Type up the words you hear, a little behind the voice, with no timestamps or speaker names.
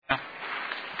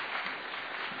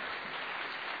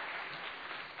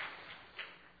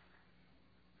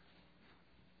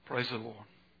Praise the Lord.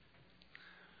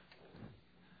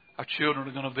 Our children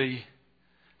are going to be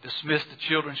dismissed to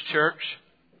Children's Church.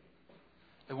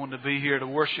 They wanted to be here to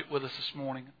worship with us this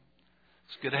morning.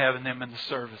 It's good having them in the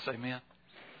service. Amen.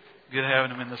 Good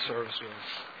having them in the service with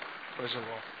us. Praise the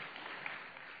Lord.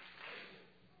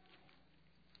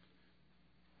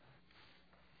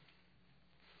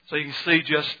 So you can see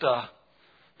just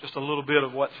a little bit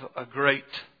of what a great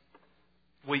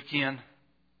weekend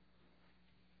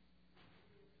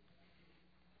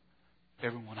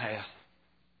everyone had.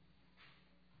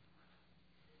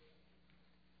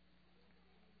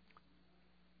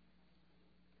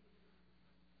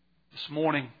 This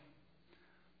morning,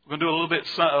 we're going to do a little bit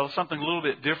something a little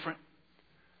bit different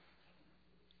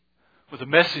with a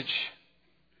message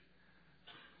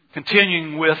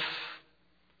continuing with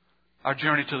our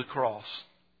journey to the cross.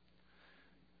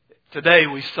 Today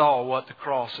we saw what the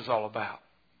cross is all about.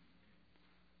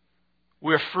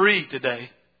 We're free today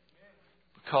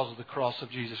because of the cross of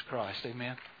Jesus Christ.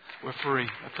 Amen. We're free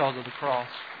because of the cross.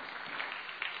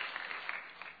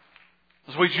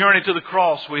 As we journey to the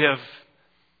cross, we have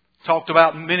talked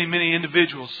about many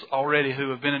individuals already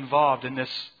who have been involved in this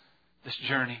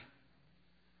journey.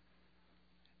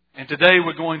 And today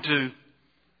we're going to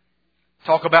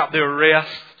talk about the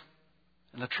arrest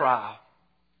and the trial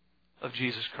of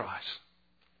Jesus Christ.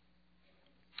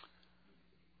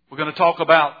 We're going to talk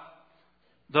about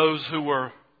those who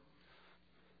were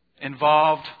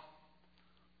involved,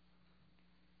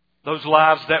 those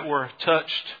lives that were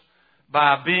touched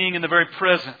by being in the very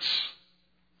presence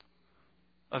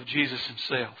of Jesus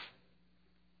Himself.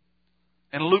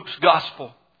 And Luke's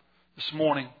Gospel this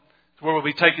morning is where we'll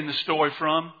be taking the story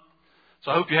from. So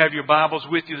I hope you have your Bibles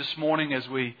with you this morning as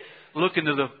we look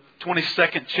into the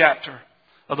 22nd chapter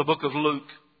of the book of Luke.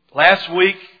 Last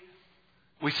week,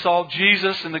 we saw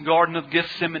Jesus in the Garden of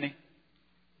Gethsemane.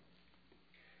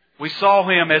 We saw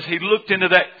Him as He looked into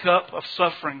that cup of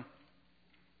suffering,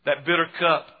 that bitter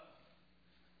cup.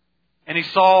 And He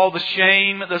saw the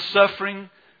shame, the suffering,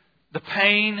 the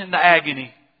pain, and the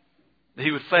agony that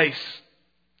He would face.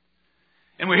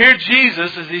 And we hear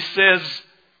Jesus as He says,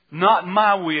 "Not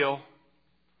my will,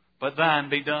 but thine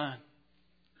be done."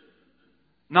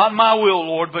 Not my will,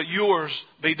 Lord, but yours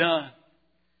be done.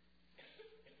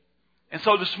 And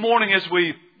so this morning as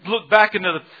we look back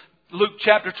into Luke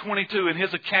chapter 22 and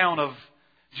His account of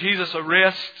Jesus'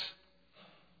 arrest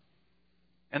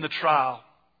and the trial,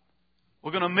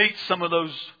 we're going to meet some of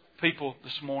those people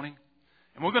this morning.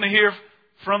 And we're going to hear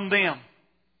from them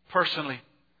personally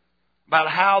about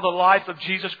how the life of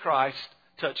Jesus Christ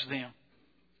touched them.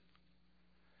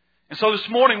 And so this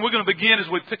morning we're going to begin as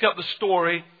we pick up the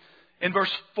story in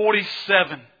verse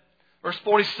 47. Verse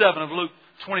 47 of Luke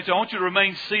 22. I want you to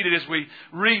remain seated as we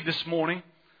read this morning.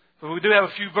 But we do have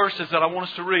a few verses that I want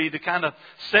us to read to kind of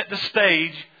set the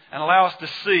stage and allow us to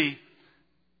see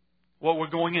what we're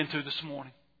going into this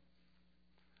morning.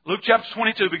 Luke chapter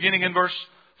 22, beginning in verse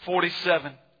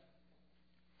 47.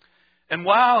 "And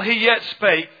while He yet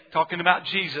spake," talking about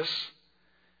Jesus,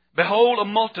 "behold, a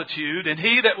multitude, and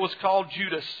he that was called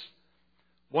Judas,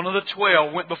 one of the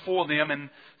 12, went before them and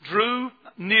drew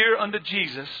near unto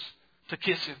Jesus to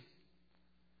kiss Him.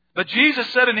 But Jesus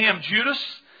said unto him, Judas,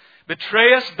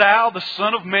 betrayest thou the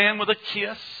Son of Man with a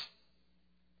kiss?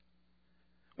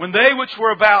 When they which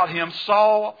were about Him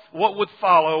saw what would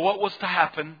follow, what was to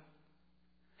happen,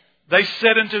 they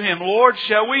said unto Him, Lord,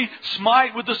 shall we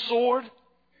smite with the sword?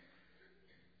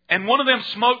 And one of them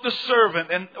smote the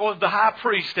servant or the high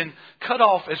priest and cut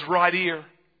off his right ear.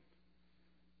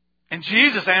 And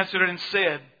Jesus answered and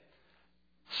said,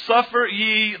 Suffer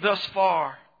ye thus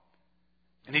far.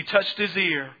 And He touched his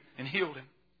ear and healed him.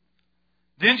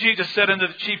 Then Jesus said unto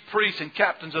the chief priests and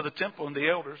captains of the temple and the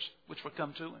elders which were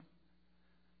come to Him,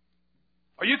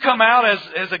 Are you come out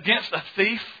as against a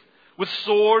thief with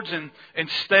swords and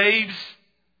staves?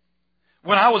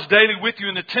 When I was daily with you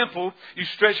in the temple, you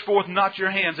stretched forth not your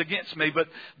hands against me, but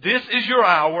this is your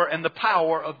hour and the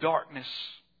power of darkness.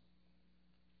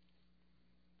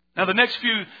 Now the next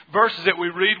few verses that we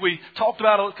read, we talked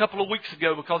about a couple of weeks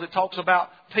ago because it talks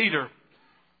about Peter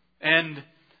and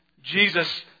Jesus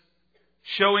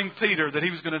showing Peter that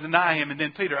He was going to deny Him, and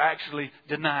then Peter actually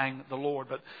denying the Lord.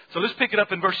 So let's pick it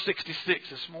up in verse 66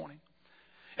 this morning.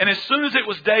 And as soon as it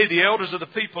was day, the elders of the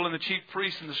people and the chief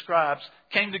priests and the scribes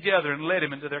came together and led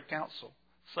Him into their council,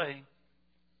 saying,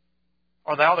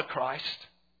 Art thou the Christ?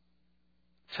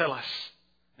 Tell us.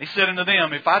 And He said unto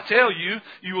them, If I tell you,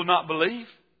 you will not believe.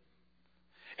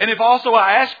 And if also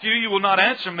I ask you, you will not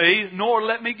answer me, nor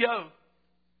let me go.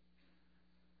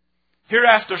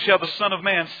 Hereafter shall the Son of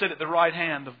Man sit at the right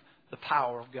hand of the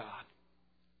power of God.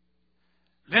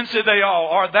 Then said they all,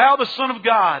 Art thou the Son of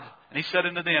God? And he said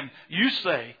unto them, You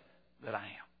say that I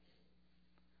am.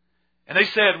 And they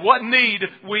said, What need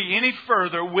we any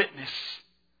further witness?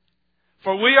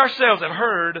 For we ourselves have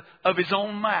heard of his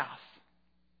own mouth.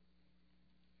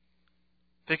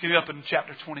 Picking up in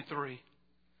chapter 23.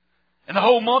 And the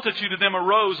whole multitude of them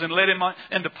arose and led him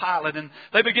into Pilate. And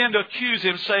they began to accuse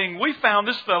him, saying, We found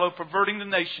this fellow perverting the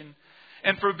nation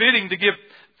and forbidding to give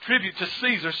tribute to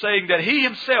Caesar, saying that he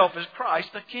himself is Christ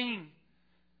the King.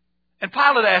 And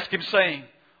Pilate asked him, saying,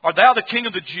 Art thou the King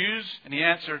of the Jews? And he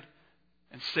answered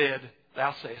and said,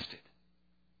 Thou sayest it.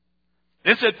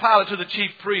 Then said Pilate to the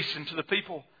chief priests and to the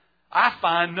people, I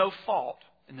find no fault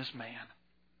in this man.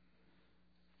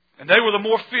 And they were the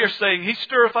more fierce, saying, He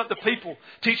stirreth up the people,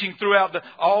 teaching throughout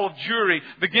all of Jewry,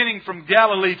 beginning from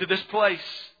Galilee to this place.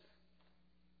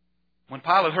 When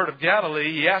Pilate heard of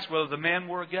Galilee, he asked whether the man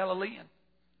were a Galilean.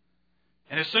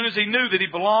 And as soon as he knew that he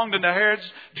belonged into Herod's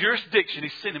jurisdiction, he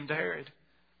sent him to Herod,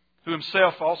 who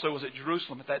himself also was at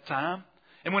Jerusalem at that time.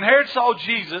 And when Herod saw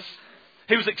Jesus,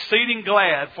 he was exceeding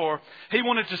glad, for he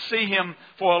wanted to see him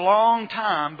for a long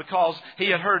time, because he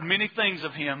had heard many things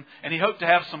of him, and he hoped to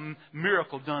have some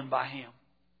miracle done by him.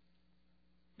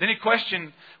 Then he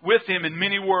questioned with him in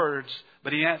many words,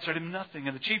 but he answered him nothing.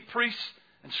 And the chief priests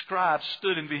and scribes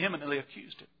stood and vehemently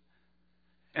accused him.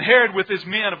 And Herod with his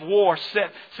men of war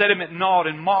set him at naught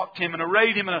and mocked him and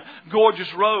arrayed him in a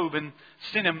gorgeous robe and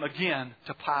sent him again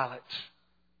to Pilate.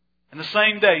 And the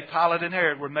same day Pilate and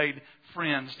Herod were made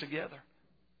friends together.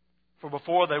 For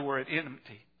before they were at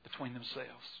enmity between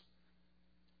themselves.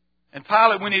 And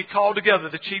Pilate, when he had called together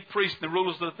the chief priests and the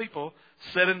rulers of the people,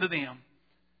 said unto them,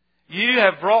 Ye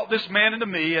have brought this man unto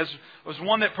me as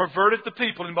one that perverted the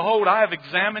people. And behold, I have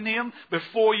examined him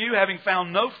before you, having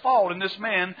found no fault in this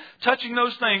man, touching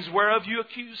those things whereof you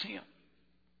accuse him.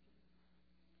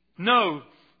 No,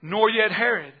 nor yet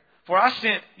Herod. For I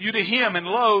sent you to him, and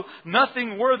lo,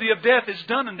 nothing worthy of death is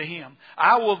done unto him.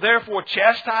 I will therefore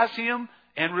chastise him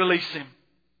and release him.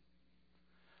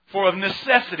 For of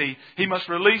necessity he must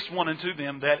release one unto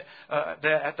them that at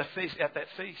that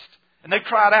feast. And they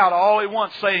cried out all at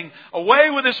once, saying,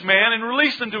 Away with this man, and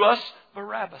release unto us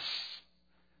Barabbas,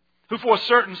 who for a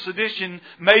certain sedition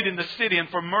made in the city, and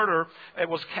for murder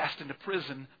was cast into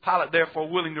prison. Pilate, therefore,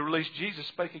 willing to release Jesus,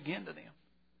 spake again to them.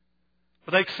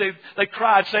 But they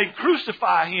cried, saying,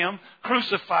 Crucify him,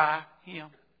 crucify him.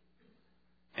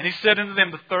 And he said unto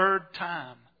them the third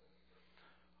time,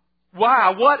 Why,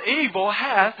 what evil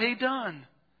hath he done?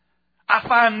 I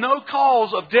find no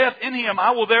cause of death in him.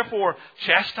 I will therefore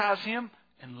chastise him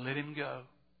and let him go.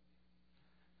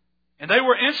 And they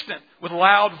were instant with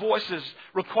loud voices,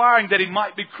 requiring that he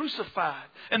might be crucified.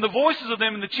 And the voices of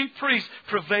them and the chief priests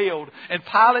prevailed. And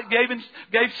Pilate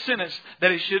gave sentence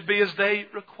that it should be as they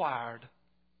required.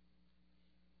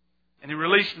 And he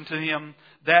released unto him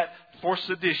that for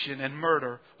sedition and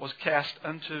murder was cast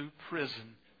unto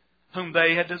prison, whom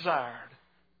they had desired.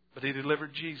 But he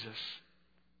delivered Jesus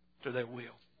to their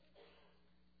will.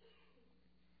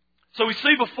 So we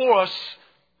see before us,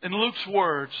 in Luke's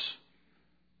words,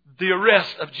 the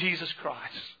arrest of Jesus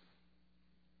Christ.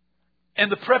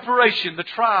 And the preparation, the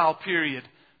trial period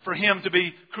for him to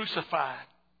be crucified.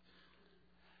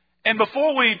 And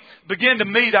before we begin to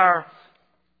meet our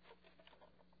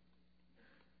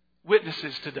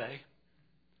witnesses today,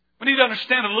 we need to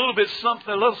understand a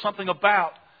little something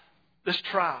about this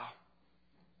trial.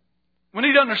 We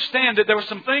need to understand that there were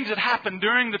some things that happened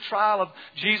during the trial of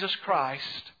Jesus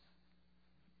Christ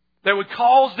that would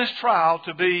cause this trial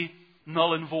to be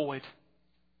null and void.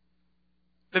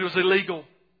 That it was illegal.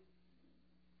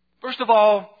 First of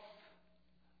all,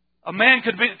 a man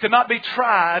could not be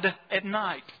tried at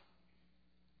night.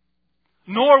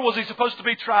 Nor was he supposed to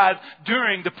be tried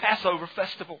during the Passover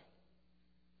festival.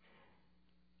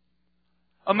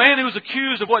 A man who was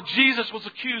accused of what Jesus was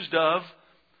accused of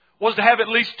was to have at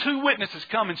least 2 witnesses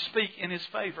come and speak in his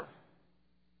favor.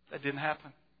 That didn't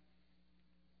happen.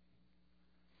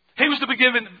 He was to be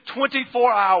given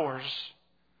 24 hours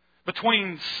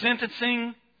between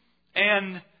sentencing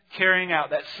and carrying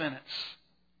out that sentence.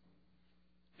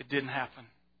 It didn't happen.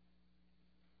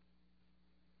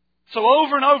 So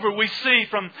over and over we see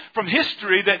from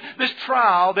history that this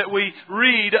trial that we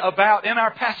read about in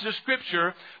our passage of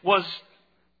Scripture was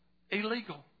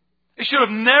illegal. It should have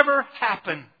never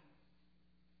happened.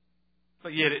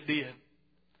 But yet it did.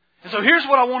 And so here's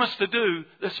what I want us to do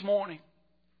this morning.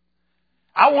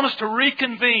 I want us to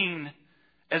reconvene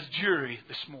as jury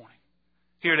this morning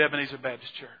here at Ebenezer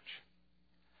Baptist Church.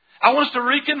 I want us to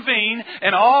reconvene,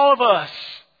 and all of us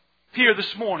here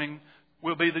this morning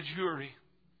will be the jury.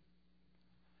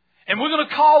 And we're going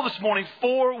to call this morning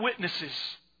 4 witnesses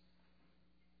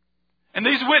And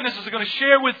these witnesses are going to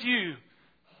share with you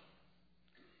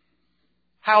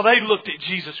how they looked at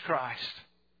Jesus Christ.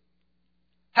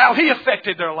 How He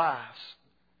affected their lives.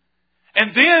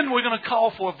 And then we're going to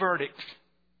call for a verdict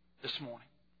this morning.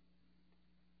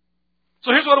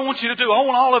 So here's what I want you to do. I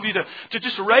want all of you to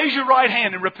just raise your right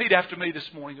hand and repeat after me this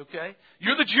morning, okay?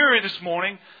 You're the jury this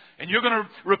morning, and you're going to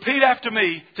repeat after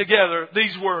me together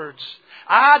these words.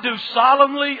 I do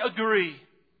solemnly agree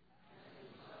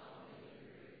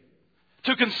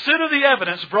to consider the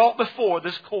evidence brought before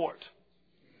this court.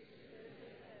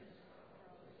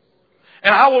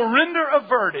 And I will render a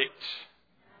verdict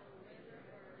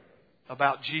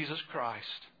about Jesus Christ.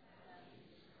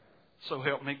 So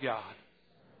help me God.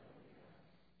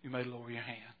 You may lower your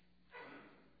hand.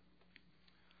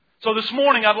 So this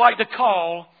morning I'd like to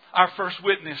call our first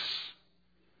witness.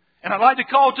 And I'd like to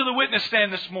call to the witness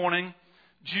stand this morning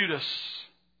Judas.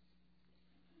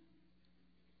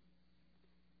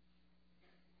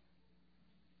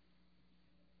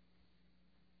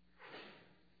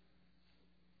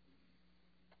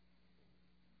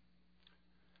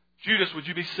 Judas, would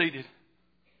you be seated?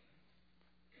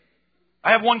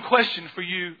 I have one question for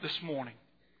you this morning.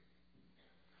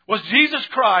 Was Jesus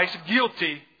Christ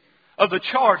guilty of the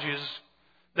charges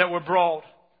that were brought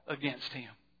against Him?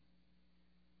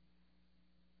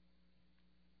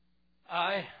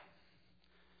 I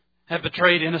have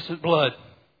betrayed innocent blood.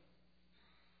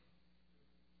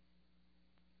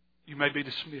 You may be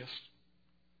dismissed.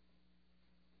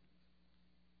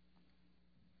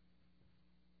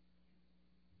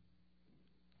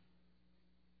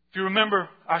 If you remember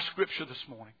our scripture this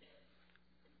morning,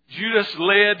 Judas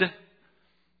led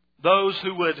those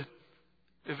who would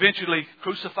eventually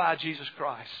crucify Jesus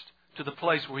Christ to the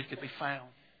place where He could be found.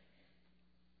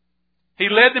 He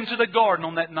led them to the garden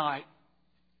on that night.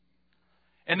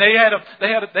 And they had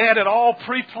it all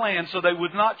pre-planned so they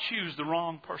would not choose the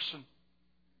wrong person.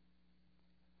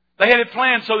 They had it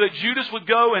planned so that Judas would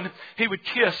go and he would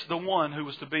kiss the one who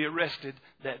was to be arrested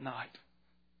that night.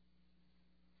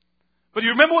 But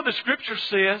you remember what the Scripture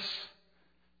says?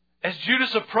 As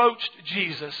Judas approached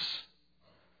Jesus,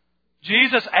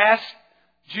 Jesus asked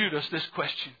Judas this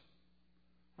question.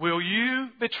 Will you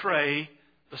betray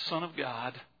the Son of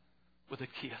God with a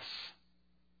kiss?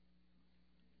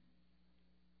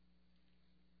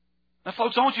 Now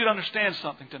folks, I want you to understand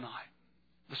something tonight,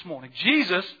 this morning.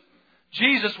 Jesus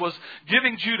was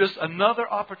giving Judas another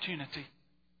opportunity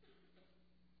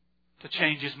to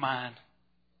change his mind.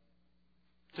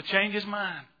 To change his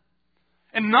mind.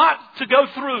 And not to go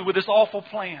through with this awful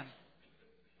plan.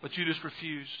 But Judas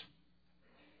refused.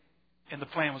 And the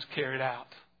plan was carried out.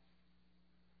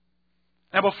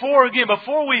 Now before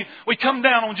we come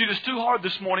down on Judas too hard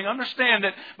this morning, understand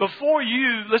that before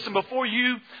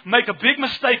you make a big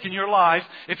mistake in your life,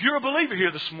 if you're a believer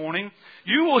here this morning,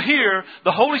 you will hear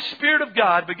the Holy Spirit of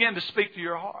God begin to speak to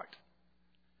your heart.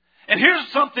 And here's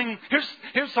something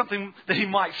that He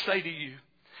might say to you.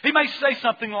 He may say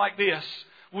something like this.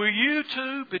 Will you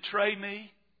too betray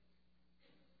me?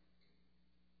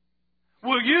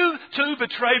 Will you too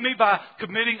betray me by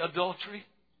committing adultery?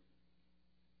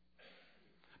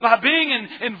 By being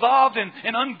involved in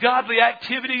ungodly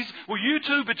activities, will you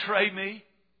too betray me?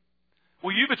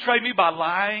 Will you betray me by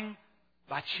lying,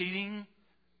 by cheating,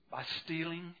 by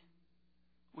stealing?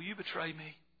 Will you betray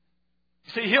me?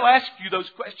 You see, He'll ask you those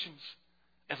questions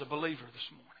as a believer this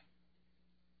morning.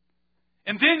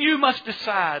 And then you must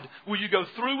decide, will you go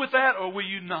through with that or will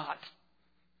you not?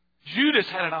 Judas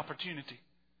had an opportunity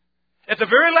at the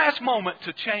very last moment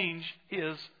to change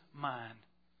his mind.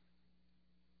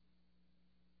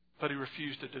 But he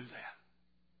refused to do that.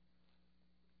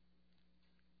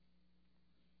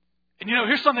 And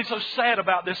here's something so sad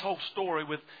about this whole story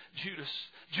with Judas.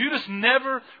 Judas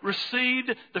never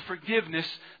received the forgiveness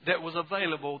that was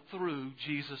available through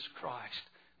Jesus Christ.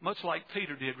 Much like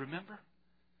Peter did, remember?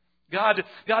 God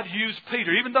used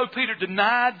Peter. Even though Peter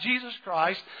denied Jesus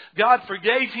Christ, God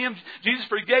forgave him. Jesus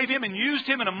forgave him and used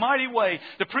him in a mighty way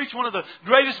to preach one of the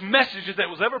greatest messages that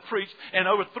was ever preached. And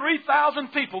over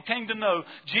 3,000 people came to know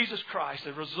Jesus Christ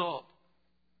as a result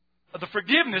of the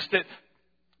forgiveness that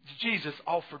Jesus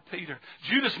offered Peter.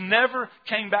 Judas never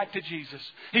came back to Jesus.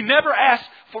 He never asked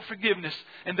for forgiveness,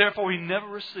 and therefore he never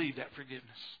received that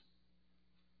forgiveness.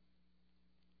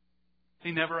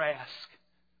 He never asked.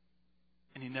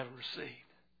 And he never received.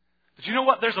 But you know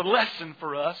what? There's a lesson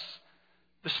for us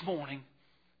this morning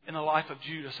in the life of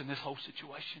Judas in this whole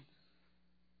situation.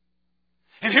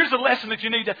 And here's the lesson that you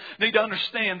need to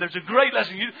understand. There's a great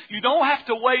lesson. You don't have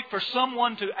to wait for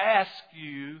someone to ask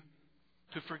you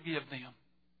to forgive them.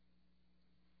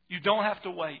 You don't have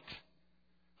to wait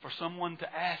for someone to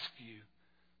ask you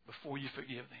before you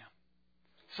forgive them.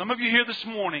 Some of you here this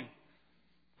morning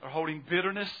are holding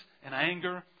bitterness and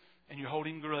anger, and you're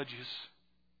holding grudges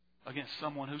against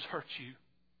someone who's hurt you.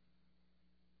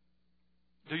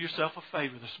 Do yourself a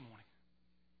favor this morning.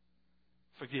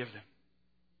 Forgive them.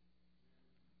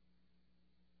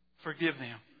 Forgive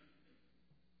them.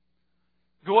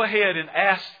 Go ahead and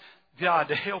ask God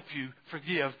to help you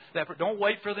forgive that. Don't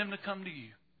wait for them to come to you.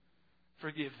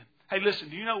 Forgive them. Hey, listen,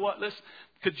 do you know what? Listen,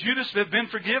 could Judas have been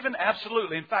forgiven?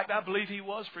 Absolutely. In fact, I believe he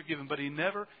was forgiven, but he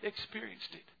never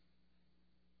experienced it.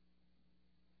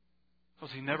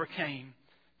 Because he never came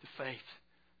to faith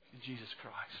in Jesus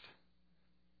Christ.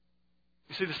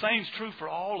 You see, the same is true for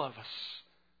all of us.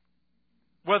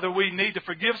 Whether we need to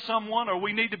forgive someone or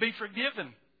we need to be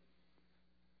forgiven.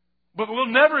 But we'll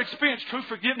never experience true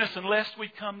forgiveness unless we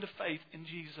come to faith in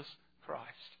Jesus Christ.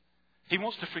 He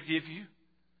wants to forgive you.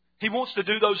 He wants to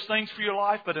do those things for your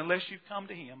life, but unless you come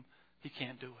to Him, He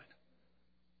can't do it.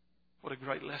 What a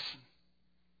great lesson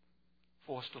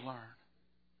for us to learn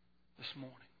this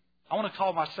morning. I want to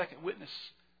call my second witness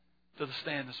to the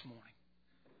stand this morning.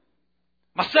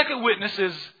 My second witness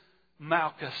is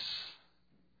Malchus.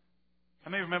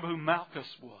 How many remember who Malchus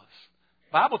was?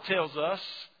 The Bible tells us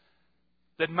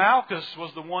that Malchus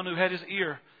was the one who had his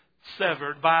ear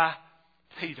severed by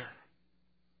Peter.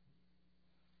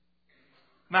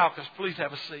 Malchus, please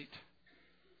have a seat.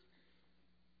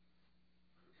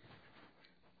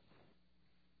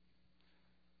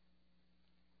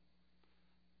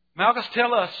 Malchus,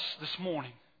 tell us this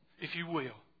morning, if you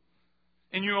will,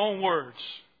 in your own words,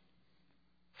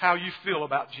 how you feel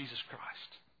about Jesus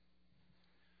Christ.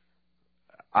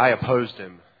 I opposed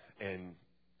Him, and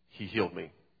He healed me.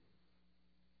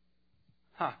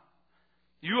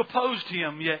 You opposed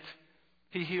Him, yet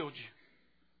He healed you.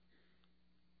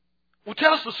 Well,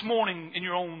 tell us this morning, in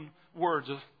your own words,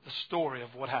 of the story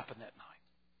of what happened that night.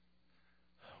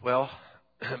 Well,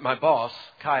 my boss,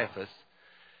 Caiaphas,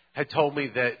 had told me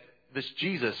that this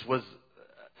Jesus was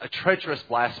a treacherous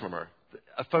blasphemer,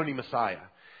 a phony Messiah.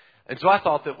 And so I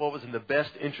thought that what was in the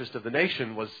best interest of the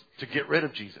nation was to get rid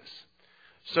of Jesus.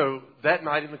 So that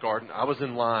night in the garden, I was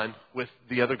in line with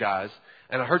the other guys,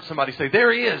 and I heard somebody say,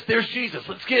 "There he is, there's Jesus,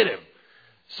 let's get him."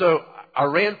 So I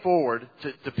ran forward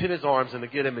to pin his arms and to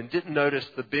get him, and didn't notice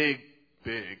the big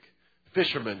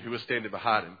fisherman who was standing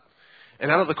behind him. And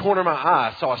out of the corner of my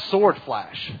eye, I saw a sword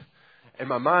flash. And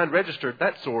my mind registered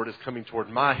that sword is coming toward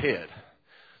my head.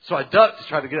 So I ducked to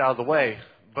try to get out of the way,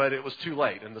 but it was too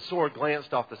late. And the sword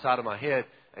glanced off the side of my head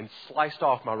and sliced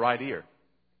off my right ear.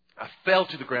 I fell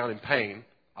to the ground in pain,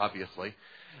 obviously,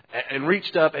 and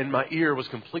reached up, and my ear was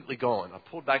completely gone. I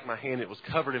pulled back my hand. It was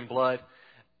covered in blood.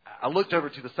 I looked over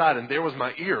to the side, and there was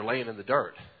my ear laying in the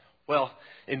dirt. Well,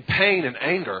 in pain and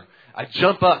anger, I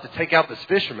jump up to take out this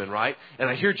fisherman, right? And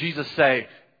I hear Jesus say,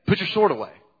 "Put your sword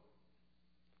away."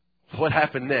 What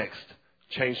happened next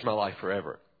changed my life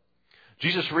forever.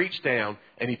 Jesus reached down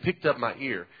and He picked up my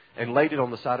ear and laid it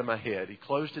on the side of my head. He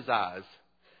closed His eyes,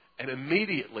 and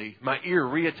immediately my ear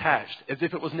reattached as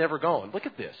if it was never gone. Look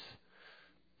at this.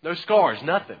 No scars,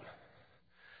 nothing.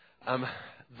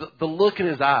 The look in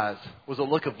His eyes was a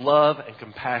look of love and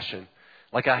compassion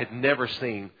like I had never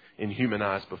seen in human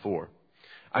eyes before.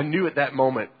 I knew at that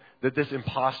moment that this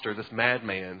imposter, this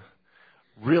madman,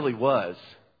 really was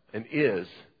and is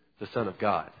the Son of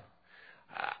God.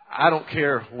 I don't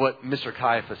care what Mr.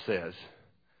 Caiaphas says.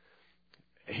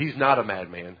 He's not a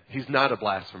madman. He's not a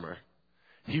blasphemer.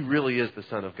 He really is the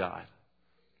Son of God.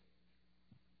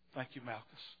 Thank you, Malchus.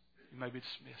 You may be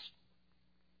dismissed.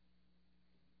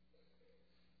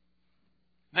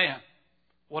 Man,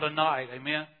 what a night,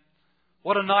 amen?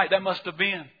 What a night that must have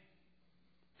been.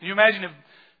 Can you imagine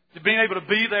if being able to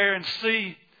be there and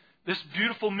see this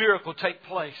beautiful miracle take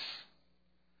place?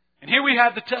 And here we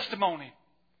have the testimony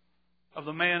of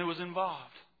the man who was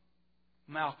involved,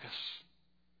 Malchus,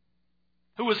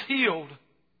 who was healed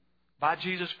by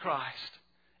Jesus Christ,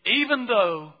 even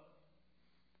though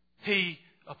he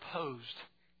opposed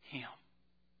Him.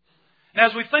 And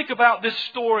as we think about this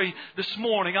story this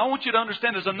morning, I want you to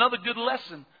understand there's another good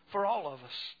lesson for all of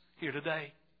us here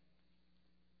today.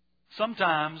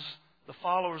 Sometimes the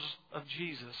followers of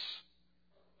Jesus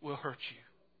will hurt you.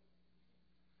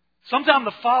 Sometimes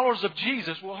the followers of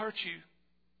Jesus will hurt you.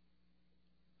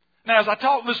 Now, as I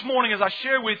talk this morning, as I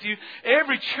share with you,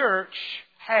 every church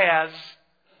has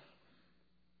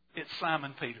its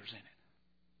Simon Peters in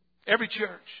it. Every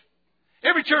church.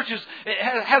 Every church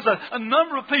has a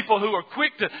number of people who are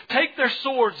quick to take their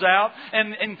swords out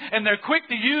and they're quick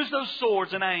to use those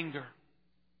swords in anger.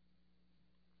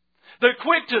 They're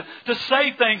quick to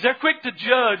say things. They're quick to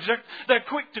judge. They're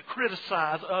quick to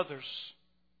criticize others.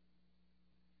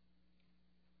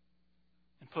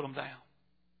 put them down.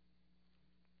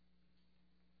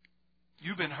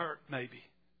 You've been hurt, maybe.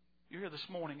 You're here this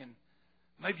morning and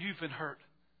maybe you've been hurt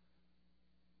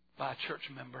by a church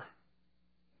member.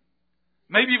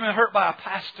 Maybe you've been hurt by a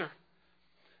pastor.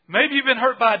 Maybe you've been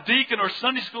hurt by a deacon or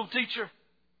Sunday school teacher,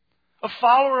 a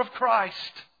follower of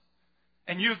Christ,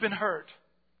 and you've been hurt.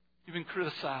 You've been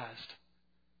criticized.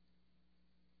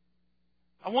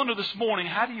 I wonder this morning,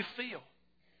 how do you feel?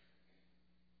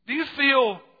 Do you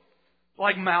feel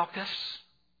like Malchus?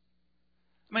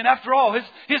 I mean, after all,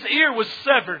 his ear was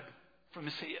severed from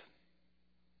his head.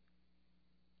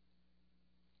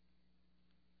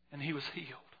 And he was healed.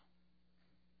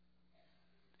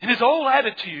 And his whole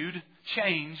attitude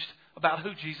changed about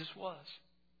who Jesus was.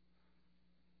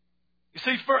 You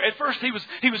see, at first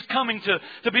he was coming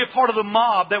to be a part of the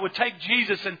mob that would take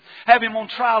Jesus and have Him on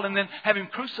trial and then have Him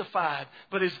crucified.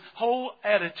 But his whole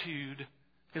attitude,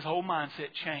 his whole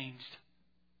mindset changed.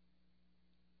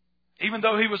 Even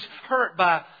though he was hurt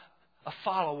by a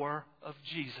follower of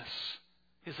Jesus,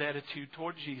 his attitude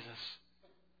toward Jesus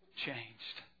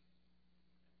changed.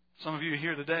 Some of you are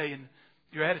here today and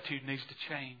your attitude needs to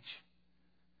change.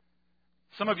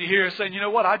 Some of you here are saying, you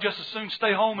know what, I'd just as soon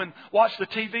stay home and watch the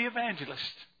TV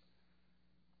evangelist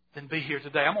than be here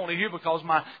today. I'm only here because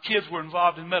my kids were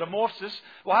involved in metamorphosis.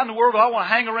 Why in the world do I want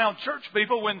to hang around church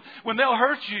people when they'll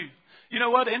hurt you? You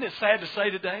know what, isn't it sad to say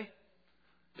today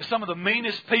that some of the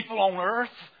meanest people on earth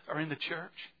are in the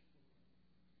church?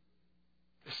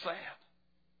 It's sad,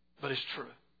 but it's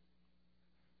true.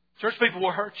 Church people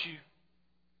will hurt you.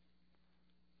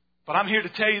 But I'm here to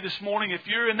tell you this morning, if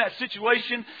you're in that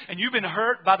situation and you've been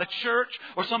hurt by the church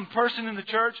or some person in the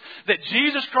church, that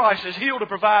Jesus Christ is here to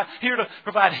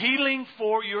provide healing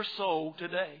for your soul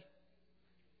today.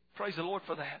 Praise the Lord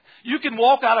for that. You can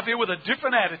walk out of here with a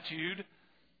different attitude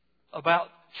about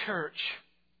church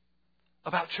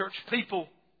people.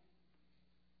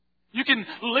 You can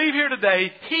leave here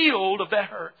today healed of that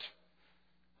hurt.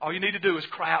 All you need to do is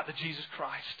cry out to Jesus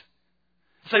Christ.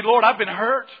 Say, Lord, I've been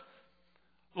hurt.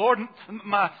 Lord,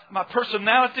 my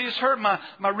personality is hurt.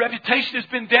 My reputation has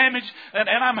been damaged. And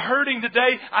I'm hurting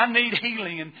today. I need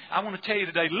healing. And I want to tell you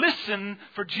today, listen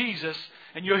for Jesus.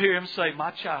 And you'll hear Him say,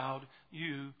 my child,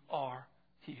 you are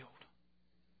healed.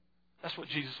 That's what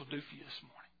Jesus will do for you this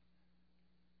morning.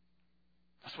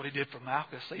 That's what He did for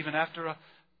Malchus. Even after a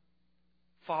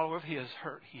follower of his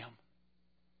hurt him,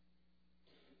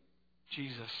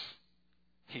 Jesus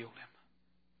healed him.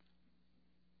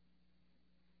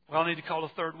 Well, I need to call a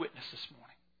third witness this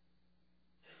morning.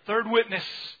 Third witness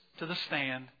to the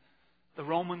stand, the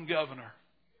Roman governor,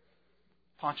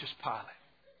 Pontius Pilate.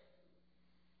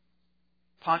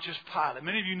 Pontius Pilate.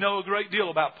 Many of you know a great deal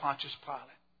about Pontius Pilate.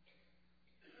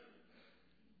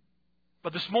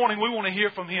 But this morning we want to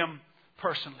hear from him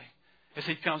personally as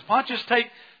he comes. Pontius, take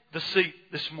the seat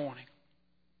this morning.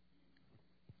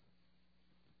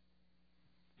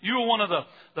 You were one of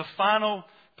the final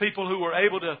people who were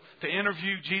able to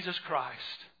interview Jesus Christ.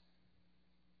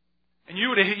 And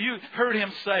you heard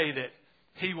him say that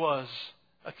He was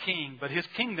a king, but His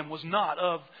kingdom was not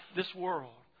of this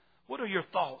world. What are your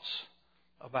thoughts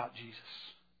about Jesus?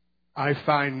 I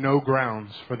find no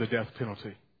grounds for the death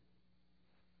penalty.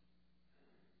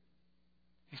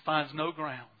 He finds no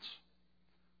grounds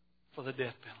for the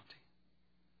death penalty.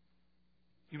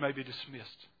 You may be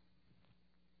dismissed.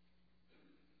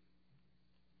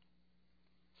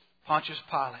 Pontius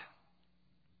Pilate.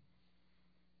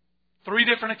 3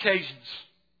 different occasions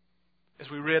as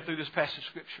we read through this passage of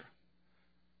Scripture.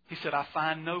 He said, I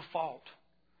find no fault.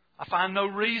 I find no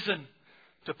reason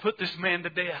to put this man to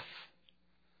death.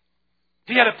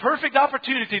 He had a perfect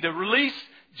opportunity to release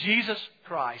Jesus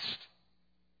Christ.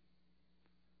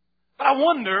 But I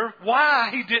wonder why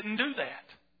he didn't do that.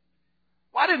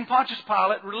 Why didn't Pontius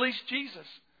Pilate release Jesus?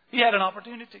 He had an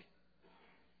opportunity.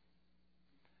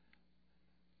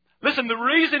 Listen, the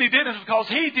reason he didn't is because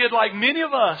he did like many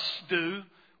of us do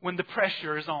when the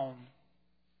pressure is on.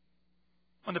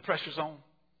 When the pressure's on.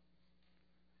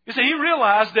 You see, he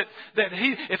realized that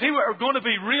if he were going to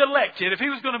be reelected, if he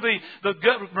was going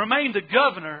to remain the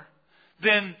governor,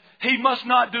 then he must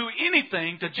not do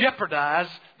anything to jeopardize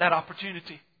that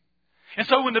opportunity. And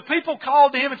so when the people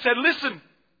called to him and said, listen,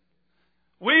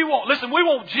 we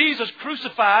want Jesus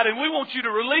crucified and we want you to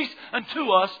release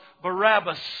unto us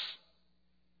Barabbas.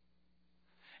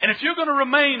 And if you're going to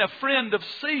remain a friend of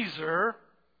Caesar,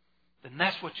 then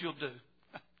that's what you'll do.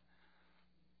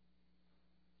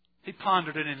 He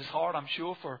pondered it in his heart, I'm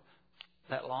sure, for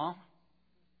that long.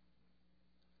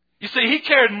 You see, he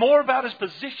cared more about his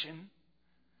position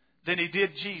than he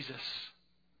did Jesus.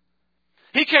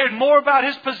 He cared more about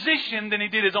his position than he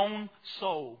did his own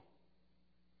soul.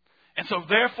 And so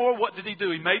therefore, what did he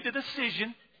do? He made the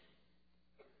decision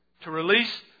to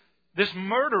release this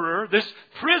murderer, this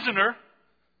prisoner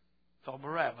called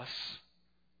Barabbas,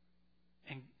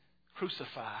 and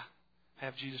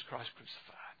have Jesus Christ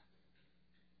crucified.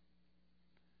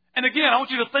 And again, I want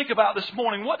you to think about this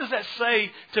morning, what does that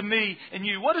say to me and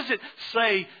you? What does it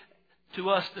say to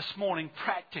us this morning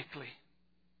practically?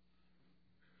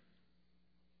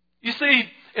 You see,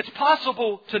 it's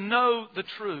possible to know the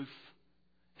truth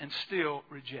and still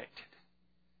reject it.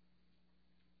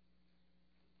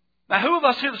 Now, who of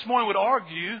us here this morning would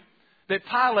argue that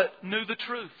Pilate knew the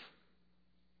truth?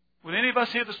 Would any of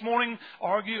us here this morning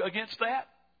argue against that?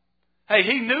 Hey,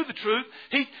 he knew the truth.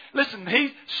 He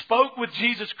spoke with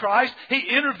Jesus Christ. He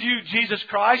interviewed Jesus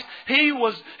Christ. He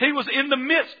was in the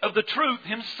midst of the truth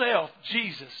himself,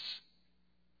 Jesus.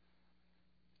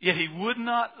 Yet he would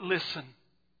not listen.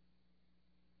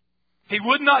 He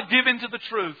would not give in to the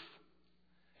truth.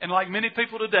 And like many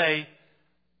people today,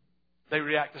 they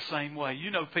react the same way.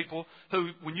 You know people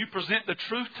who, when you present the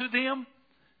truth to them,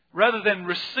 rather than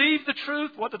receive the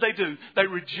truth, what do? They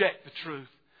reject the truth.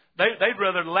 They'd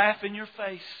rather laugh in your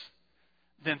face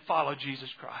than follow Jesus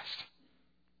Christ.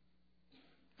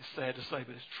 It's sad to say,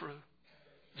 but it's true.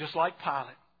 Just like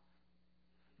Pilate.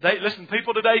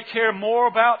 People today care more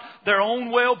about their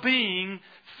own well-being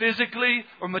physically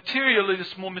or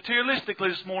materialistically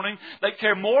this morning. They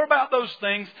care more about those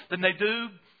things than they do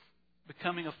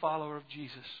becoming a follower of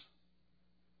Jesus.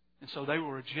 And so they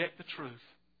will reject the truth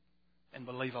and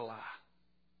believe a lie.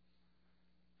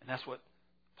 And that's what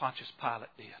Pontius Pilate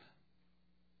did.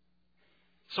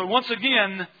 So once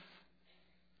again,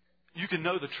 you can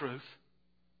know the truth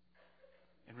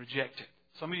and reject it.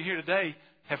 Some of you here today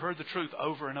have heard the truth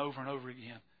over and over and over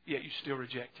again, yet you still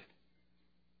reject it.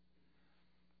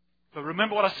 But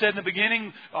remember what I said in the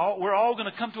beginning, we're all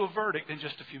going to come to a verdict in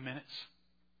just a few minutes.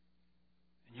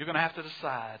 And you're going to have to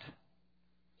decide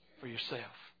for yourself.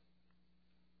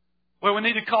 Well, we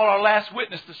need to call our last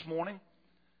witness this morning.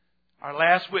 Our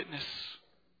last witness.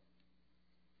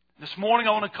 This morning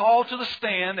I want to call to the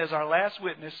stand as our last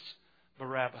witness,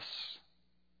 Barabbas.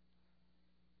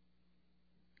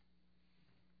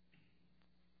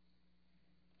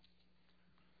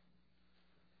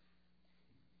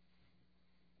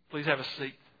 Please have a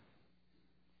seat.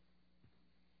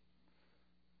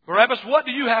 Barabbas, what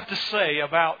do you have to say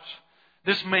about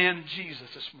this man Jesus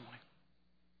this morning?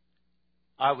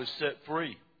 I was set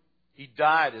free. He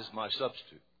died as my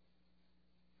substitute.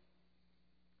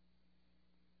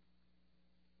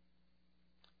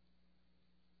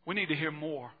 We need to hear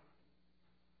more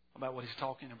about what he's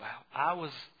talking about. I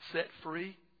was set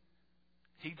free.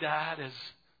 He died as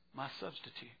my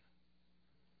substitute.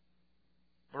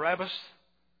 Barabbas,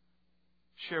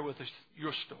 share with us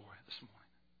your story this morning.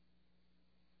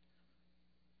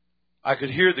 I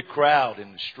could hear the crowd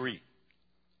in the street.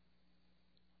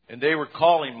 And they were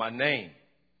calling my name.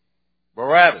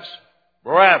 Barabbas,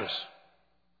 Barabbas.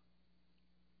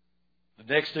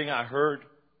 The next thing I heard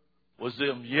was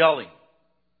them yelling,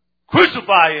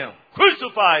 "Crucify him!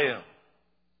 Crucify him!"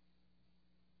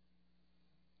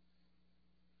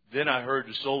 Then I heard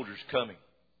the soldiers coming.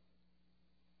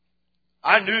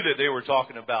 I knew that they were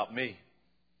talking about me.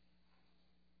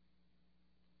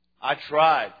 I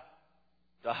tried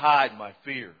to hide my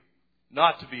fear,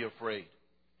 not to be afraid.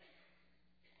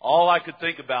 All I could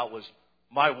think about was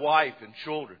my wife and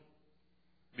children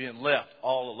being left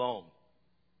all alone.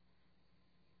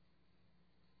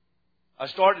 I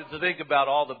started to think about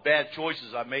all the bad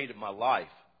choices I made in my life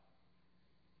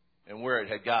and where it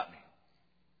had got me.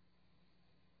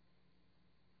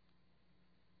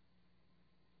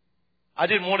 I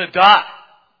didn't want to die.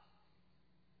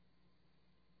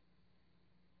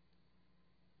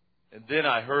 And then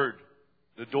I heard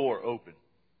the door open.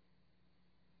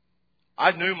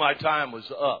 I knew my time was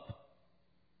up.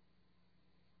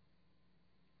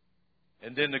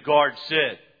 And then the guard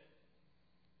said,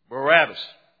 "Barabbas,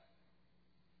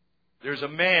 there's a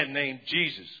man named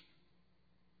Jesus,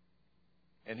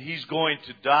 and he's going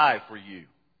to die for you.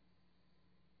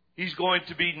 He's going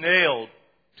to be nailed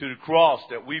to the cross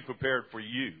that we prepared for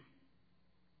you."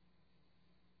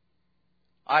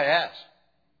 I asked,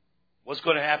 "What's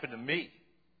going to happen to me?"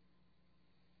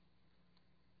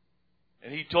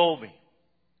 And he told me,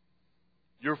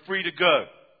 "You're free to go.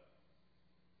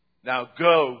 Now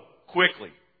go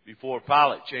quickly before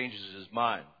Pilate changes his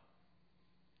mind."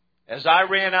 As I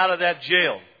ran out of that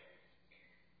jail,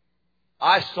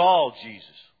 I saw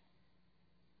Jesus.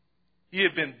 He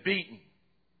had been beaten,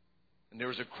 and there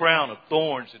was a crown of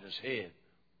thorns in his head.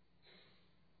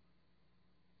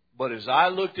 But as I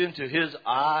looked into his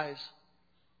eyes,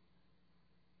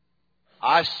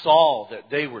 I saw that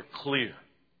they were clear.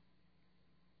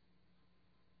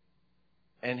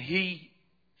 And he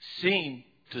seemed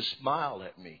to smile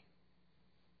at me.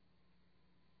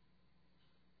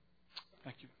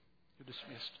 Thank you. You're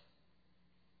dismissed.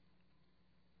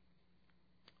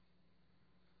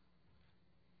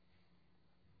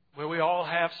 Well, we all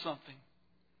have something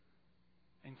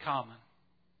in common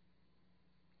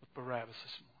with Barabbas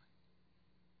this morning.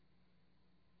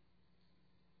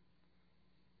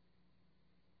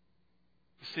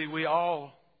 You see, we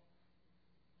all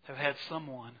have had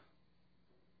someone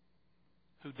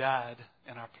who died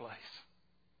in our place.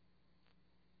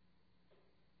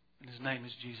 And His name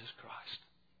is Jesus Christ.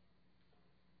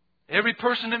 Every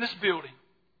person in this building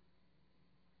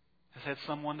has had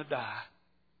someone to die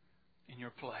in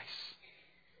your place.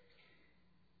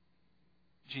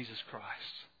 Jesus Christ.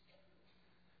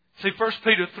 See, 1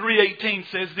 Peter 3:18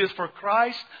 says this, "For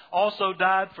Christ also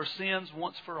died for sins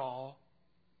once for all,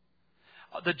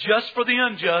 the just for the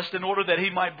unjust, in order that He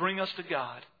might bring us to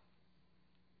God,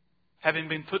 having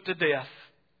been put to death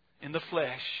in the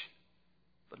flesh,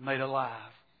 but made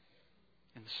alive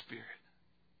in the Spirit."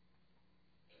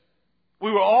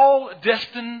 We were all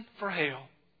destined for hell.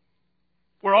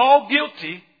 We're all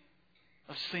guilty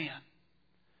of sin,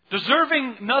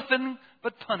 deserving nothing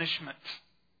but punishment.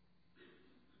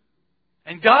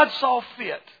 And God saw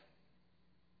fit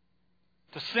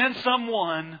to send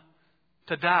someone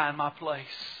to die in my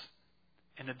place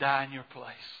and to die in your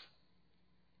place.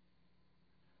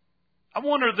 I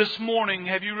wonder this morning,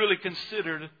 have you really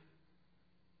considered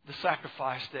the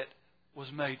sacrifice that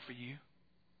was made for you?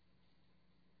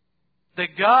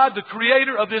 That God, the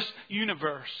Creator of this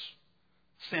universe,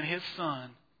 sent His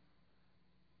Son,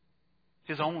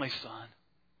 His only Son,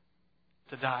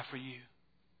 to die for you.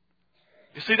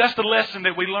 You see, that's the lesson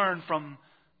that we learn from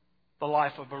the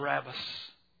life of Barabbas.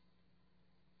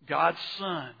 God's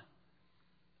Son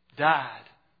died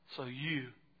so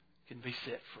you can be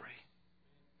set free.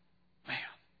 Man,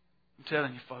 I'm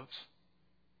telling you folks,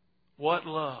 what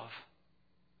love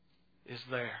is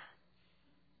there?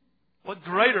 What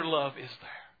greater love is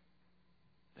there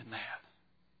than that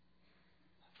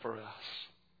for us?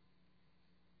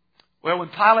 Well, when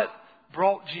Pilate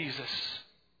brought Jesus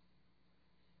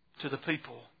to the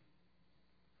people,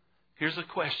 here's a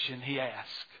question he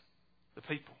asked the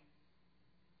people.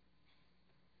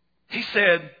 He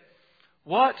said,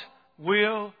 "What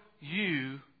will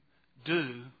you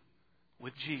do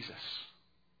with Jesus?"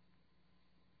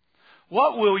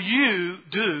 What will you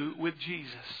do with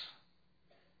Jesus?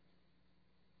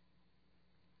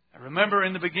 I remember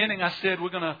in the beginning I said we're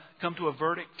going to come to a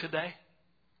verdict today.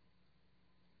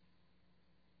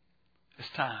 It's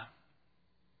time.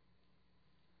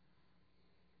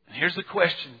 And here's the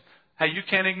question. Hey, you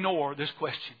can't ignore this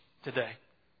question today.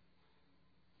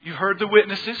 You heard the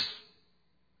witnesses.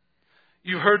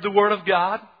 You heard the Word of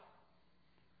God.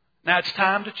 Now it's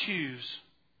time to choose.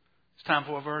 It's time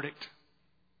for a verdict.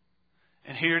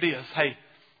 And here it is. Hey,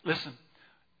 listen.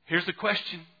 Here's the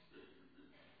question.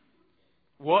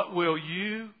 What will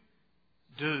you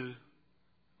do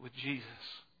with Jesus?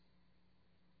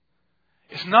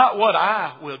 It's not what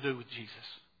I will do with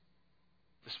Jesus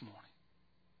this morning.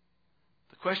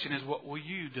 The question is, what will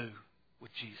you do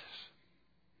with Jesus?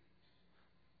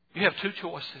 You have two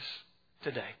choices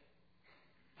today.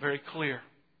 Very clear.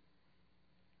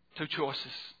 Two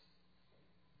choices.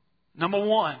 Number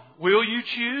one, will you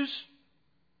choose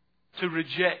to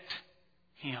reject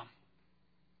Him?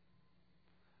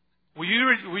 Will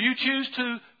you choose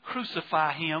to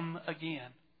crucify Him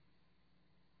again?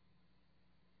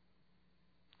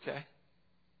 Okay.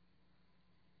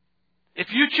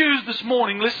 If you choose this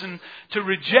morning, listen, to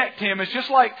reject Him, it's just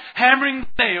like hammering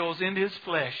nails into His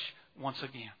flesh once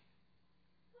again.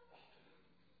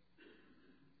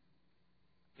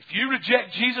 If you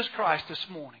reject Jesus Christ this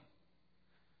morning,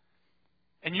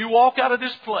 and you walk out of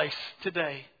this place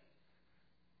today,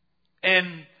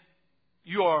 and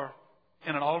you are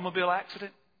in an automobile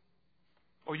accident,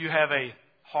 or you have a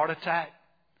heart attack,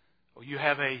 or you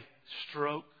have a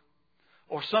stroke,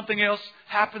 or something else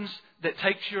happens that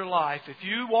takes your life, if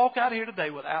you walk out here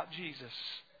today without Jesus,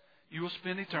 you will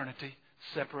spend eternity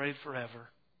separated forever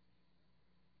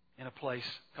in a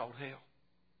place called hell.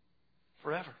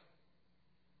 Forever.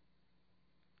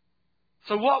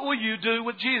 So what will you do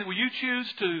with Jesus? Will you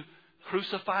choose to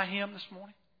crucify Him this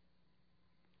morning?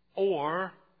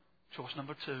 Or, choice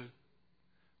number two,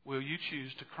 will you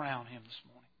choose to crown Him this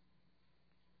morning?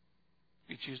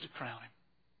 You choose to crown Him.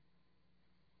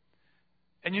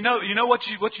 And you know what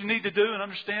you need to do and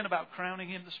understand about crowning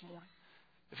Him this morning?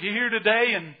 If you're here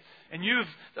today and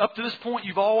up to this point,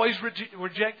 you've always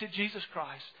rejected Jesus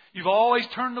Christ. You've always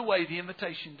turned away the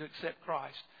invitation to accept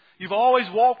Christ. You've always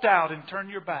walked out and turned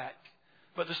your back.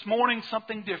 But this morning,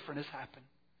 something different has happened.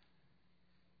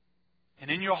 And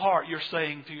in your heart, you're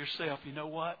saying to yourself, you know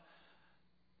what?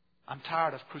 I'm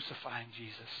tired of crucifying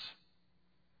Jesus.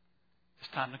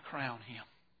 It's time to crown Him.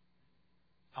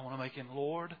 I want to make Him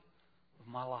Lord of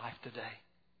my life today.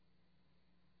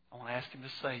 I want to ask Him to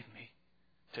save me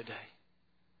today.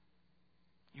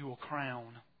 You will crown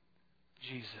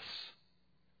Jesus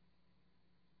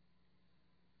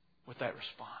with that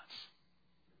response.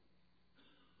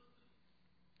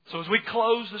 So as we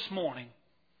close this morning,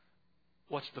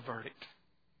 what's the verdict?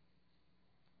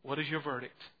 What is your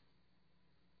verdict?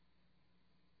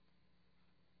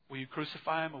 Will you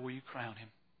crucify Him or will you crown Him?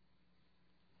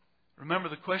 Remember,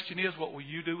 the question is, what will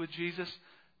you do with Jesus?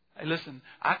 Hey, listen,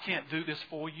 I can't do this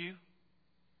for you.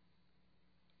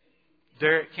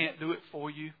 Derek can't do it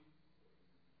for you.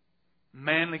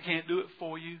 Manley can't do it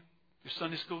for you. Your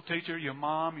Sunday school teacher, your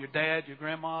mom, your dad, your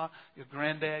grandma, your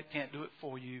granddad can't do it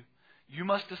for you. You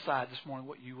must decide this morning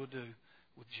what you will do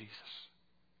with Jesus.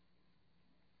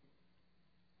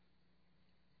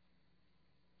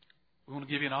 We want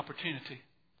to give you an opportunity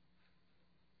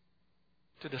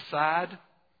to decide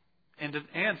and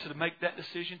to make that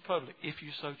decision public if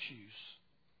you so choose.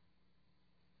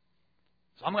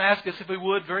 So I'm going to ask us, if we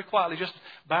would, very quietly, just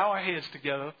bow our heads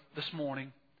together this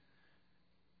morning.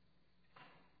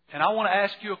 And I want to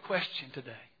ask you a question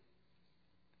today.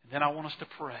 And then I want us to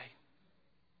pray.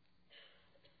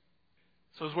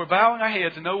 So as we're bowing our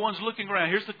heads and no one's looking around,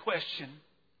 here's the question.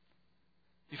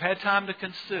 You've had time to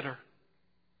consider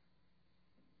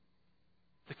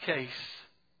the case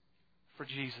for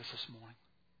Jesus this morning.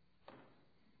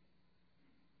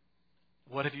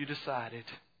 What have you decided?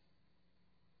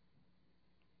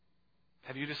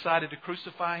 Have you decided to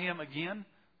crucify Him again?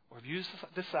 Or have you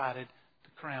decided to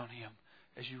crown Him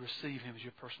as you receive Him as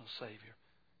your personal Savior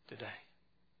today?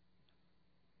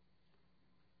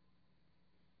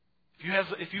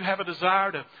 If you have a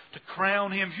desire to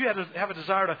crown Him, if you have a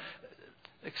desire to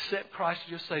accept Christ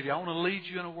as your Savior, I want to lead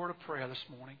you in a word of prayer this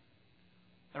morning.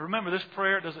 Now remember, this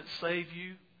prayer doesn't save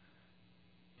you.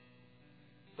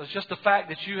 But it's just the fact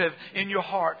that you have, in your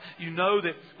heart, you know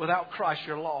that without Christ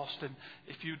you're lost. And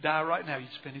if you die right now,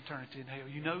 you'd spend eternity in hell.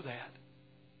 You know that.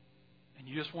 And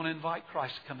you just want to invite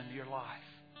Christ to come into your life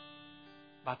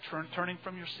by turning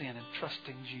from your sin and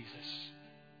trusting Jesus.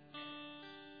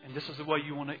 And this is the way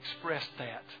you want to express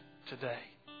that today.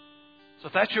 So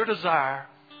if that's your desire,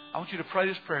 I want you to pray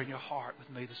this prayer in your heart with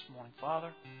me this morning.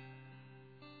 Father,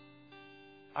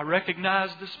 I recognize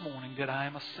this morning that I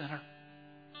am a sinner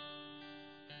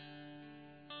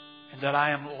and that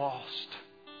I am lost.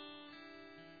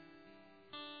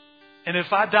 And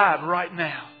if I died right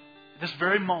now, this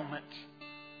very moment,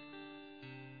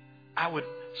 I would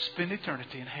spend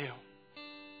eternity in hell.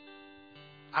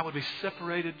 I would be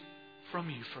separated from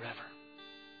you forever.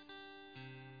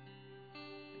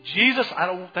 Jesus, I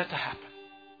don't want that to happen.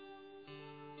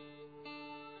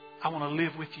 I want to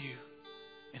live with you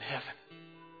in heaven.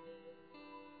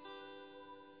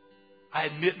 I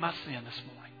admit my sin this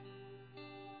morning.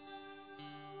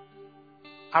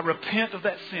 I repent of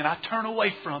that sin. I turn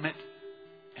away from it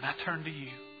and I turn to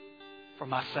you for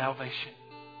my salvation.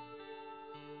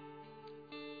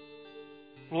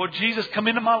 Lord Jesus, come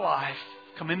into my life,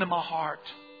 come into my heart,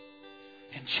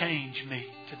 and change me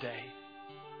today.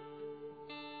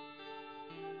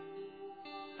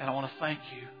 And I want to thank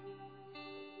you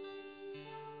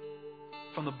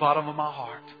from the bottom of my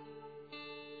heart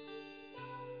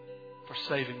for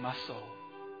saving my soul.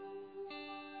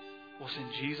 Well, it's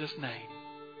in Jesus' name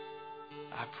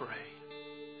I pray.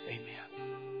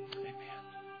 Amen. Amen.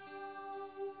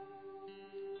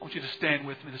 I want you to stand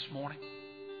with me this morning.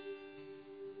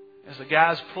 As the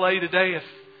guys play today, if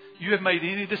you have made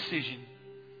any decision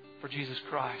for Jesus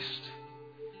Christ,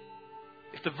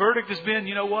 if the verdict has been,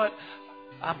 you know what,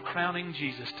 I'm crowning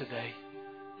Jesus today,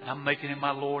 and I'm making Him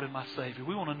my Lord and my Savior,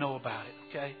 we want to know about it,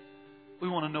 okay? We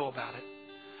want to know about it.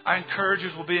 Our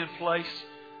encouragers will be in place.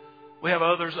 We have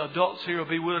others, adults here, who will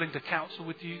be willing to counsel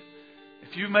with you.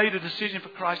 If you made a decision for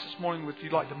Christ this morning, if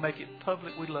you'd like to make it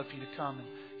public, we'd love for you to come and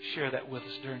share that with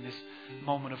us during this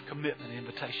moment of commitment and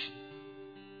invitation.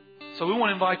 So we want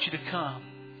to invite you to come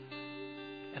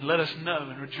and let us know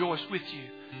and rejoice with you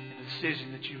in the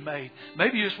decision that you made.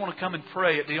 Maybe you just want to come and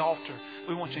pray at the altar.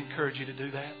 We want to encourage you to do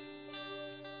that.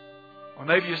 Or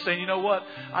maybe you're saying, you know what,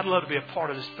 I'd love to be a part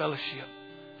of this fellowship.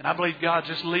 And I believe God's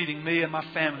just leading me and my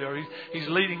family, or He's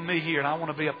leading me here, and I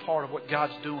want to be a part of what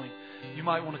God's doing. you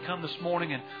might want to come this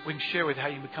morning and we can share with you how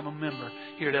you can become a member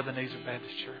here at Ebenezer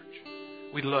Baptist Church.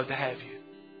 We'd love to have you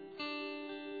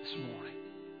this morning.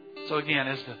 So again,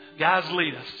 as the guys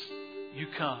lead us, you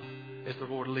come as the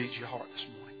Lord leads your heart this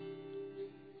morning.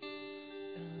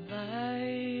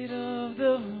 Light of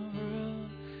the world,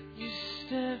 you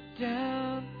step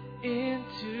down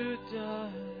into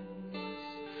darkness.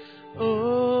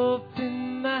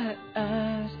 Open my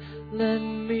eyes, let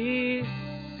me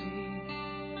see.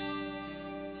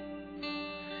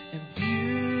 And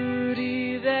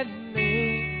beauty that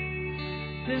made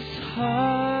this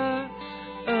heart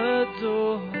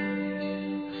adore you.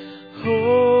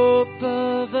 Hope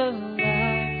of a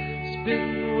life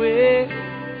spent with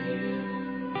you.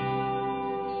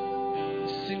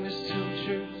 Sing this to him,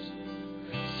 church.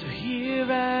 So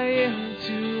here I am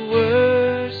to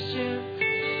worship.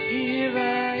 Here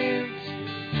I am to.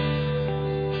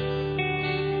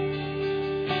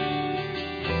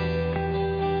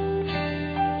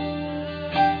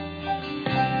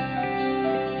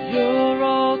 You're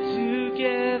all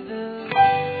together.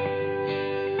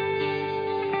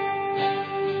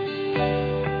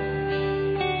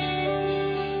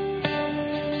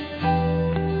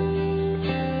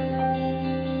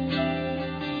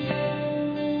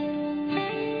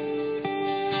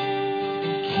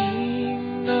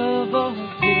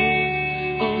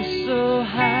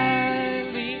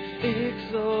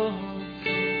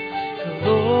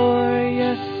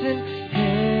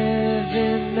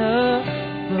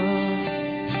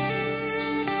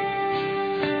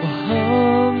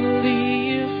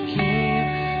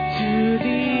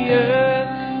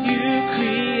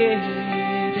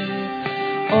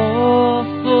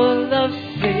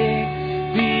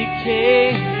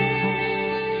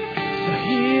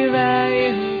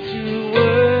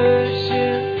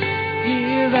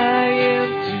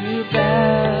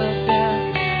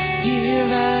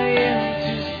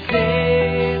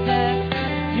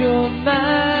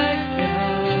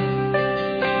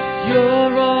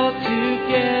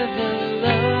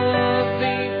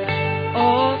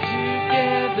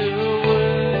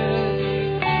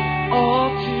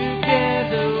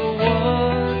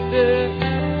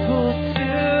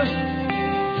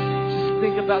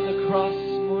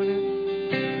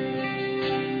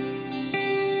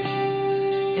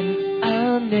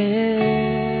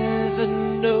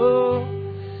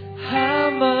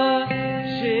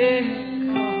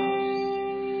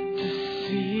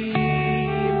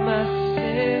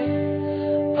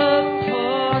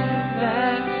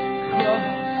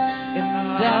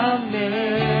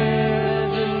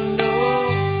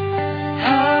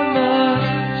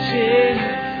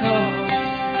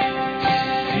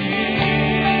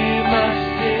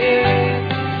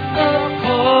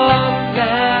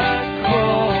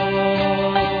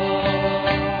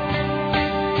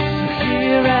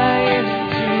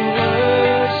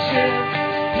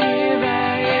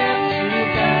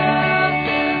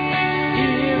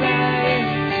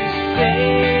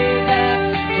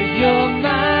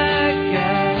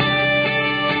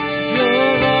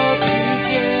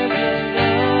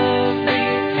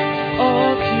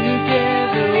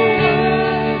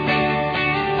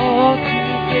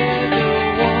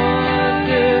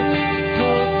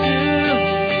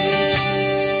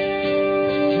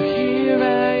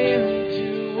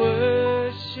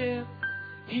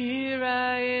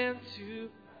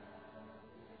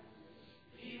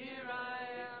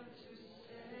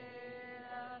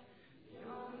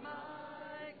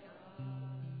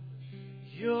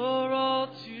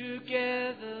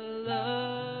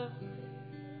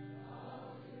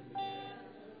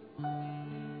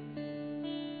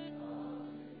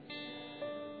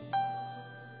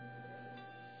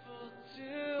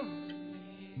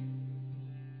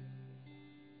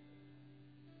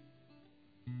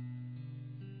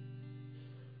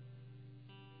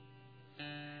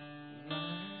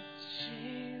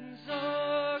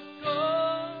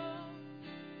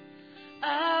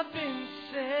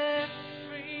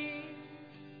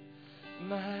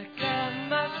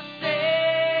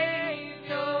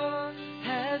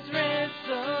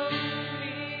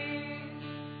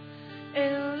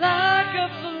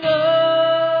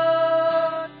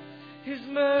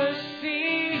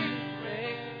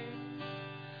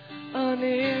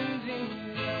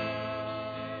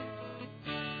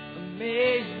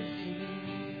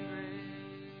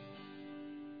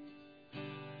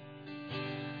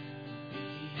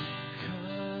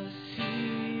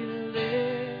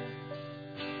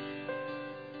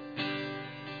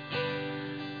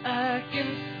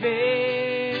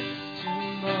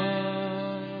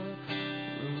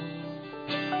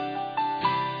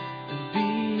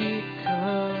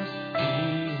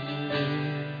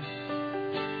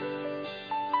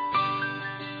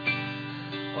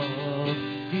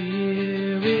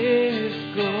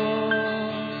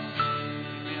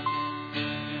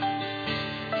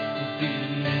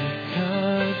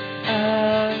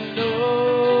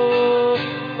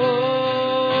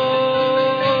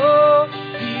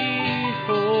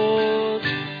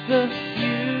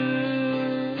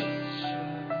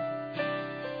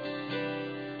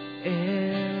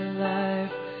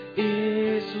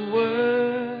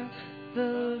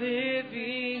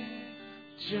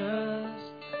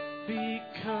 just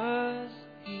because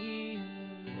He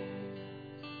lives.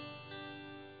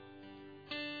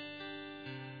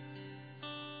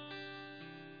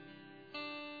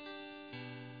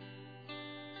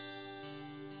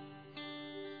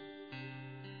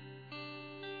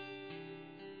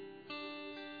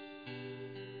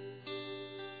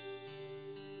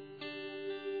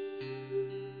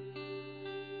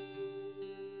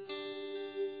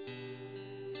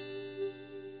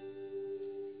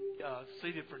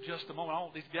 Seated for just a moment. I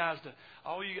want these guys to,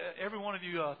 every one of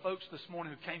you folks this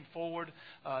morning who came forward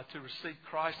to receive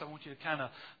Christ, I want you to kind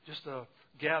of just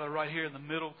gather right here in the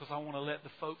middle, because I want to let the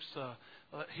folks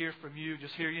hear from you.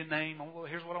 Just hear your name.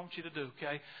 Here's what I want you to do.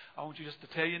 Okay, I want you just to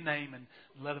tell your name and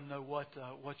let them know what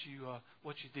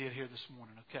you did here this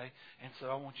morning. Okay, and so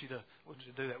I want you to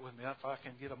do that with me. If I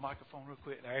can get a microphone real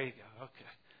quick. There you go. Okay,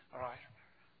 all right.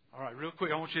 All right, real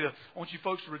quick, I want you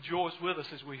folks to rejoice with us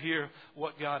as we hear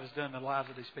what God has done in the lives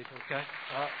of these people, okay?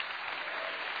 All right.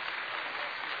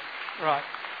 Right.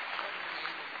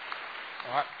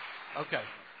 All right. Okay.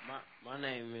 My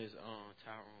name is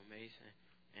Tyrone Mason,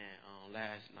 and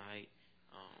last night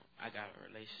I got a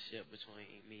relationship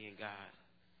between me and God.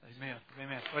 Amen.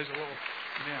 Amen. Praise the Lord.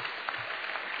 Amen.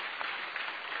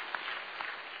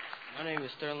 My name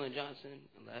is Sterling Johnson,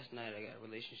 and last night I got a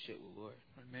relationship with the Lord.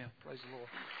 Amen. Praise the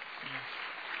Lord.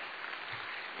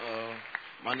 Amen.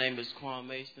 My name is Quan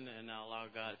Mason, and I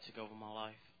allowed God to take over my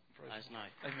life last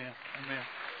night. Amen. Amen.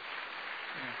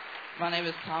 Amen. My name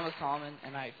is Thomas Hallman,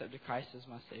 and I accepted Christ as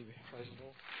my Savior. Praise the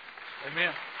Lord.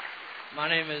 Amen. My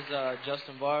name is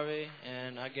Justin Barbie,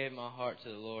 and I gave my heart to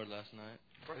the Lord last night.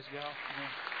 Praise God.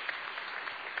 Amen.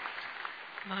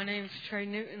 My name is Trey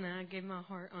Newton, and I gave my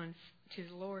heart to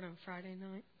the Lord on Friday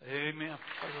night. Amen.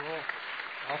 Praise the Lord.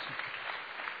 Awesome.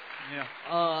 Yeah.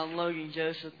 I'm Logan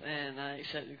Joseph, and I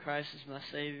accepted Christ as my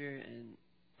Savior, and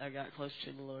I got closer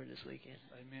to the Lord this weekend.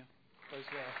 Amen. Praise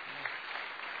God.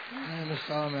 My name is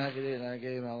Solomon McAdee, and I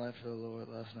gave my life to the Lord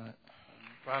last night.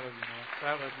 I'm proud of you, man.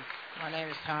 Proud of you. My name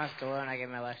is Thomas Doyle, and I gave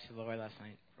my life to the Lord last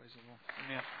night. Praise the Lord.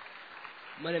 Amen.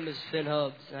 My name is Finn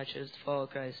Hubbs, and I chose to follow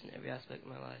Christ in every aspect of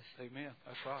my life. Amen.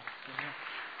 That's right. Amen.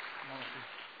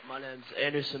 My name's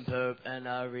Anderson Pope, and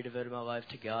I redevoted my life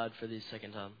to God for the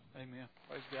second time. Amen.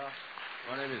 Praise God.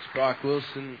 My name is Brock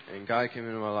Wilson, and God came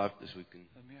into my life this weekend.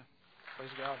 Amen. Praise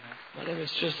God, man. My name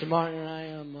is Tristan Martin, and I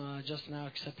am just now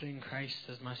accepting Christ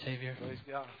as my Savior. Praise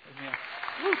God. Amen.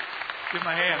 Woo. Give him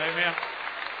a hand. Amen.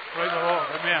 Praise the Lord.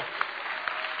 Amen.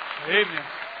 Amen.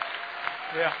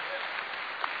 Yeah.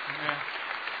 Amen.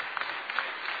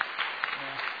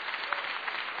 Amen.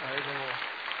 Praise the Lord.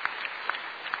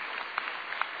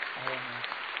 Amen.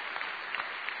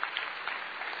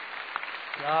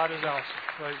 God is awesome.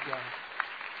 Praise God.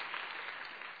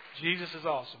 Jesus is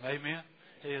awesome. Amen.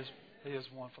 He is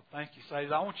wonderful. Thank you,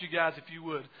 Savior. I want you guys, if you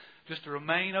would, just to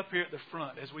remain up here at the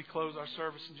front as we close our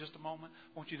service in just a moment.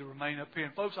 I want you to remain up here.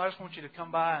 And folks, I just want you to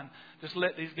come by and just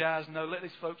let these guys know, let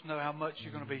these folks know how much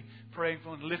you're going to be praying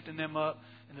for and lifting them up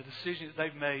in the decision that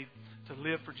they've made to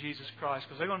live for Jesus Christ.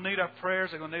 Because they're going to need our prayers.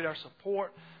 They're going to need our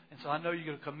support. And so I know you're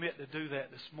going to commit to do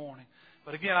that this morning.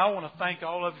 But again, I want to thank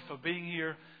all of you for being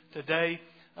here today.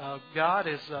 God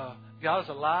is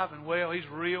alive and well. He's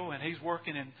real, and He's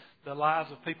working in the lives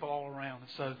of people all around. And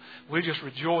so we just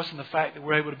rejoice in the fact that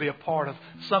we're able to be a part of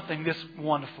something this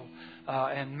wonderful.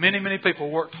 And many, many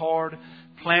people worked hard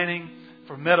planning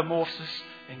for metamorphosis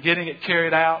and getting it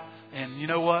carried out. And you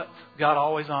know what? God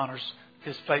always honors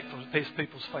His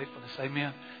people's faithfulness.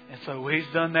 Amen. And so He's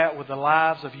done that with the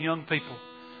lives of young people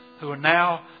who are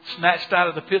now snatched out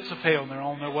of the pits of hell, and they're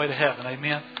on their way to heaven.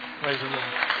 Amen. Praise the Lord.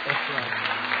 That's right.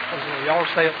 Praise the Lord. Y'all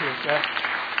stay up here, okay?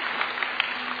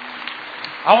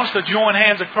 I want us to join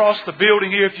hands across the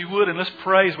building here, if you would, and let's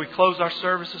pray as we close our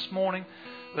service this morning.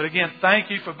 But again,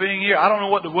 thank you for being here. I don't know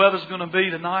what the weather's going to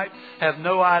be tonight. Have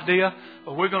no idea.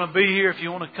 But we're going to be here. If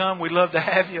you want to come, we'd love to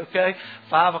have you, okay?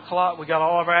 5 o'clock, we got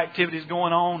all of our activities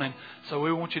going on, and so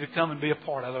we want you to come and be a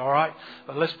part of it, all right?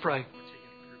 But let's pray.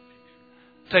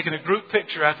 Taking a group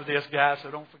picture after this, guys,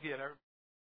 so don't forget.